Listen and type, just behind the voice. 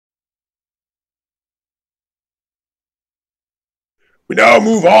We now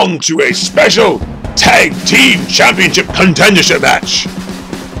move on to a special Tag Team Championship Contendership match.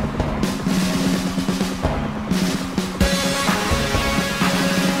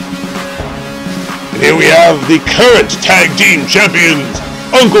 And here we have the current Tag Team Champions,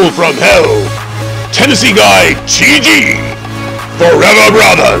 Uncle from Hell, Tennessee Guy TG, Forever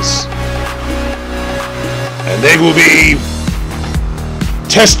Brothers. And they will be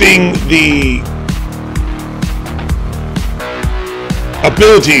testing the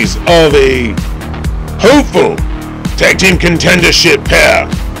abilities of a hopeful Tag Team Contendership pair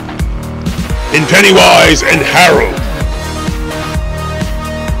in Pennywise and Harold.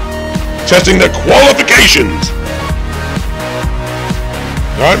 Testing the qualifications.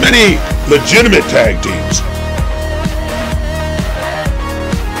 There aren't many legitimate tag teams.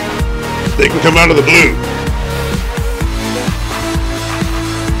 They can come out of the blue.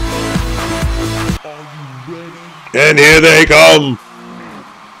 And here they come.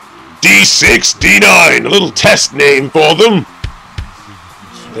 D6, D9, a little test name for them.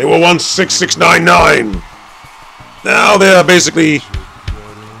 They were once 6699. Now they are basically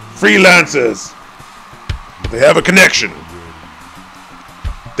freelancers. They have a connection.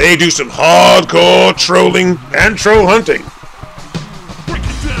 They do some hardcore trolling and troll hunting.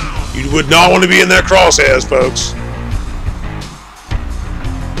 You would not want to be in their crosshairs, folks.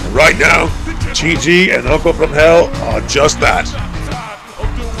 And right now, TG and Uncle from Hell are just that.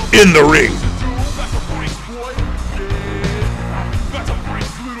 In the ring.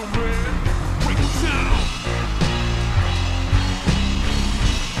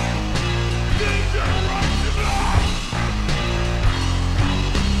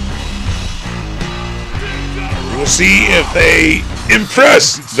 We'll see if they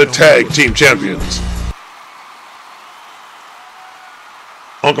impress the Tag Team Champions.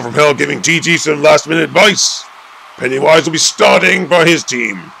 Uncle from Hell giving TG some last-minute advice. Pennywise will be starting for his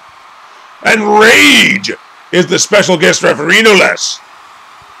team. And Rage is the special guest referee, no less.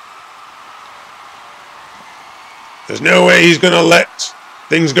 There's no way he's going to let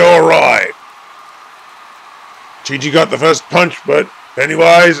things go awry. TG got the first punch, but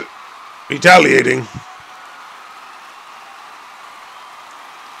Pennywise retaliating.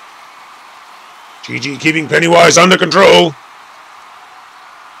 TG keeping Pennywise under control.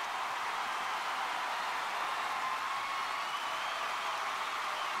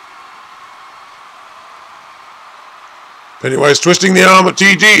 Pennywise twisting the arm of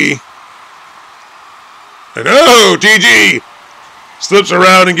TG. And oh, TG slips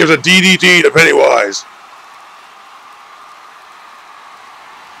around and gives a DDT to Pennywise.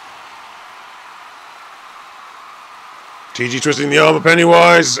 TG twisting the arm of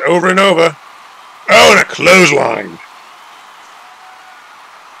Pennywise over and over. Oh, and a clothesline.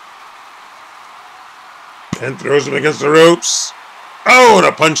 And throws him against the ropes. Oh, and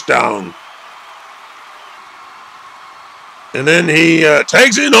a punch down. And then he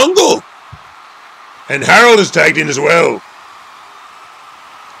tags in Uncle. And Harold is tagged in as well.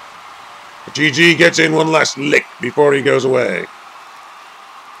 GG gets in one last lick before he goes away.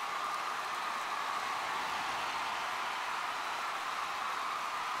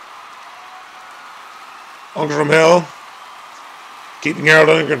 Uncle from Hell keeping Harold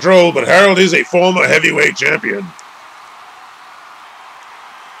under control, but Harold is a former heavyweight champion.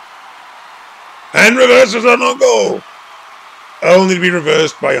 And reverses on Uncle. Only to be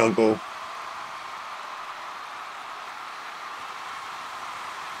reversed by Uncle.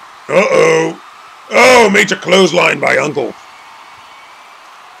 Uh-oh. Oh, major clothesline by Uncle.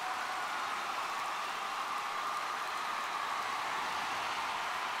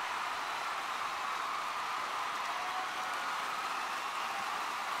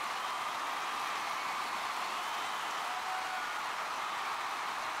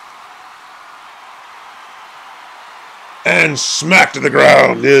 And smacked to the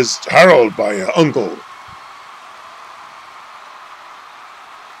ground is Harold by Uncle.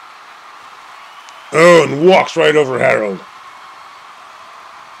 Oh, and walks right over Harold.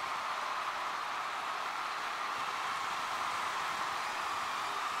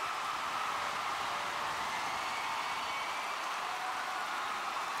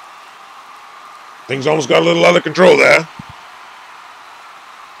 Things almost got a little out of control there.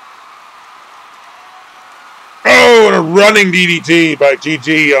 Oh, and a running DDT by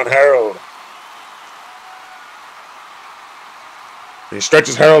GG on Harold. And he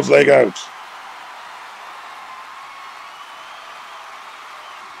stretches Harold's leg out.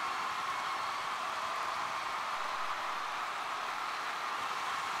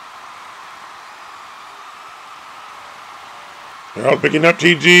 Harold picking up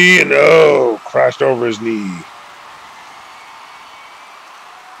TG and oh, crashed over his knee.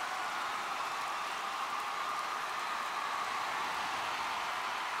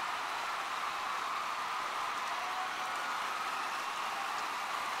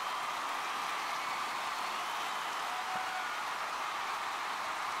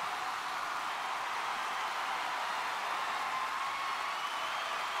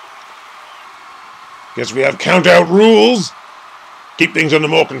 Guess we have count-out rules. Keep things under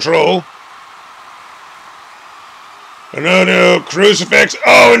more control. And no, crucifix.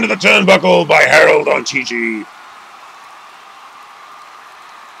 Oh, into the turnbuckle by Harold on TG.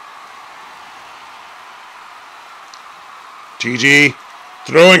 TG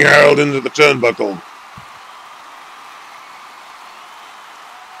throwing Harold into the turnbuckle.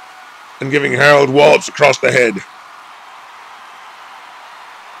 And giving Harold wallops across the head.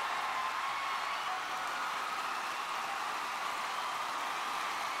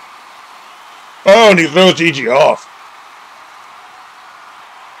 Oh, and he throws TG off.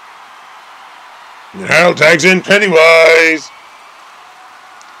 And Harold tags in Pennywise.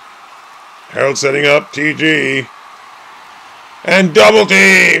 Harold setting up TG. And double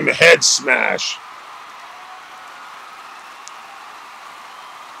team head smash.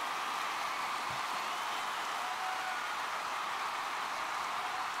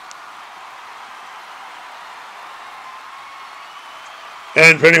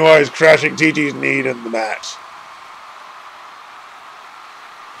 And Pennywise crashing TG's knee in the mat.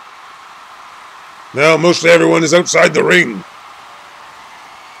 Now mostly everyone is outside the ring.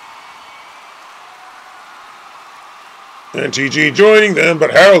 And TG joining them,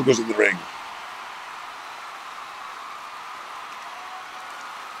 but Harold goes in the ring.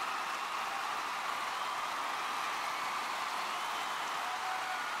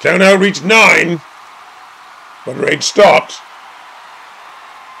 Count out reached 9, but Rage stopped.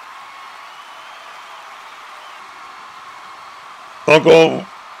 Uncle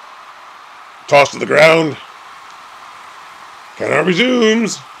tossed to the ground. Count out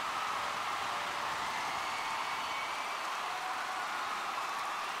resumes.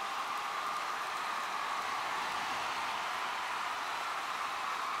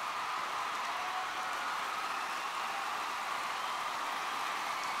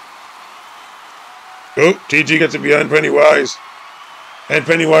 Oh, TG gets it behind Pennywise. And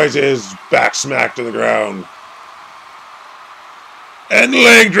Pennywise is back smacked to the ground. And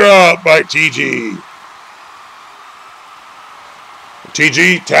leg drop by TG.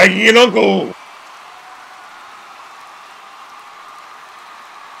 TG tagging in Uncle.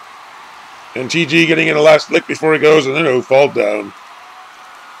 And TG getting in a last lick before he goes, and then fall down.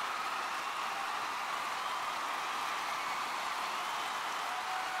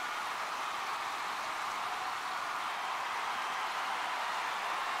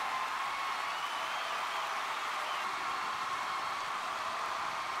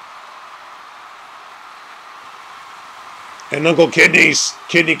 And Uncle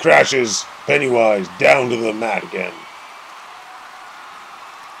Kidney crashes Pennywise down to the mat again.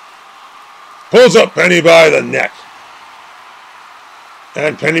 Pulls up Penny by the neck.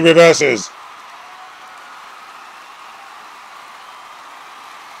 And Penny reverses.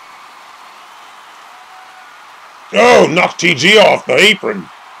 Oh, knocked TG off the apron.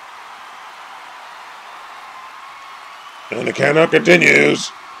 And the count out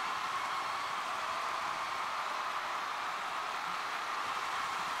continues.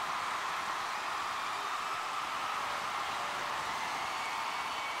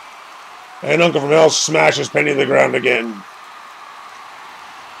 And Uncle from Hell smashes Penny to the ground again.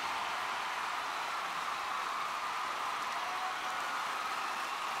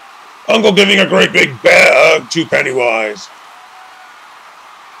 Uncle giving a great big bear hug to Pennywise.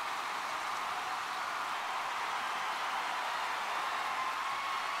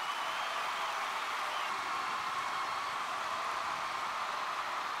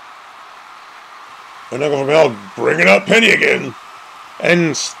 And Uncle from Hell bringing up Penny again.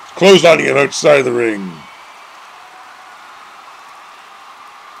 And clotheslining him outside of the ring.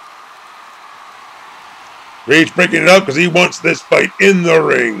 Rage breaking it up because he wants this fight in the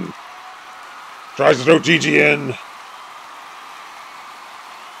ring. Tries to throw TG in.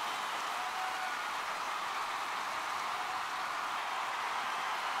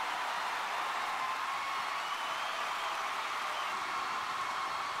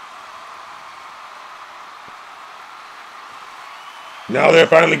 Now they're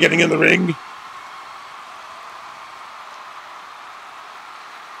finally getting in the ring.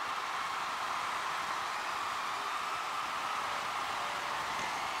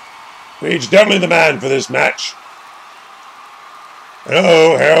 Rage definitely the man for this match.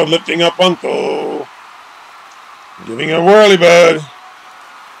 Oh, Harold lifting up Uncle. Giving a whirly bird.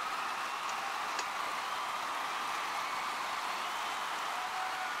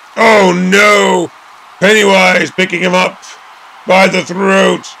 Oh no! Pennywise picking him up by the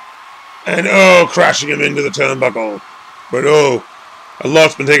throat, and oh, crashing him into the turnbuckle. But oh, a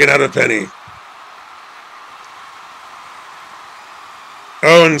lot's been taken out of Penny.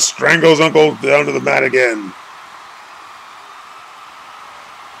 Oh, and strangles Uncle down to the mat again.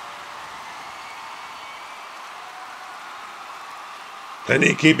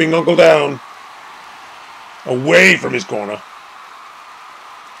 Penny keeping Uncle down. Away from his corner.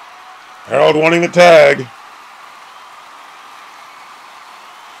 Harold wanting the tag.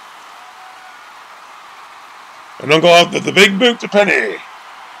 And Uncle out with the big boot to Penny.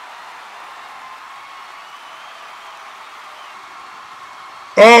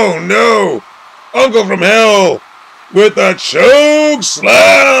 Oh no! Uncle from Hell with a choke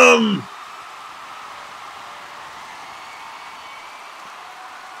slam!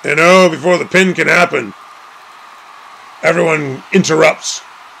 And oh, before the pin can happen, everyone interrupts.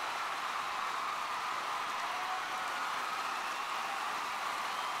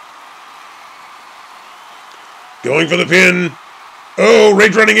 Going for the pin. Oh,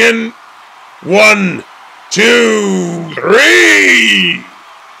 Rage running in. 1, 2, 3.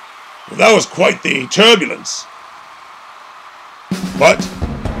 Well, that was quite the turbulence. But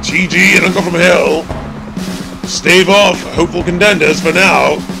GG and Uncle from Hell stave off hopeful contenders for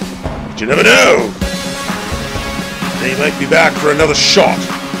now. But you never know. They might be back for another shot.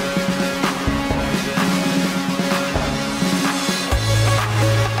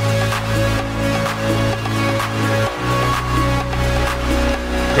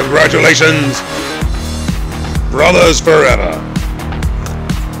 Congratulations, brothers forever.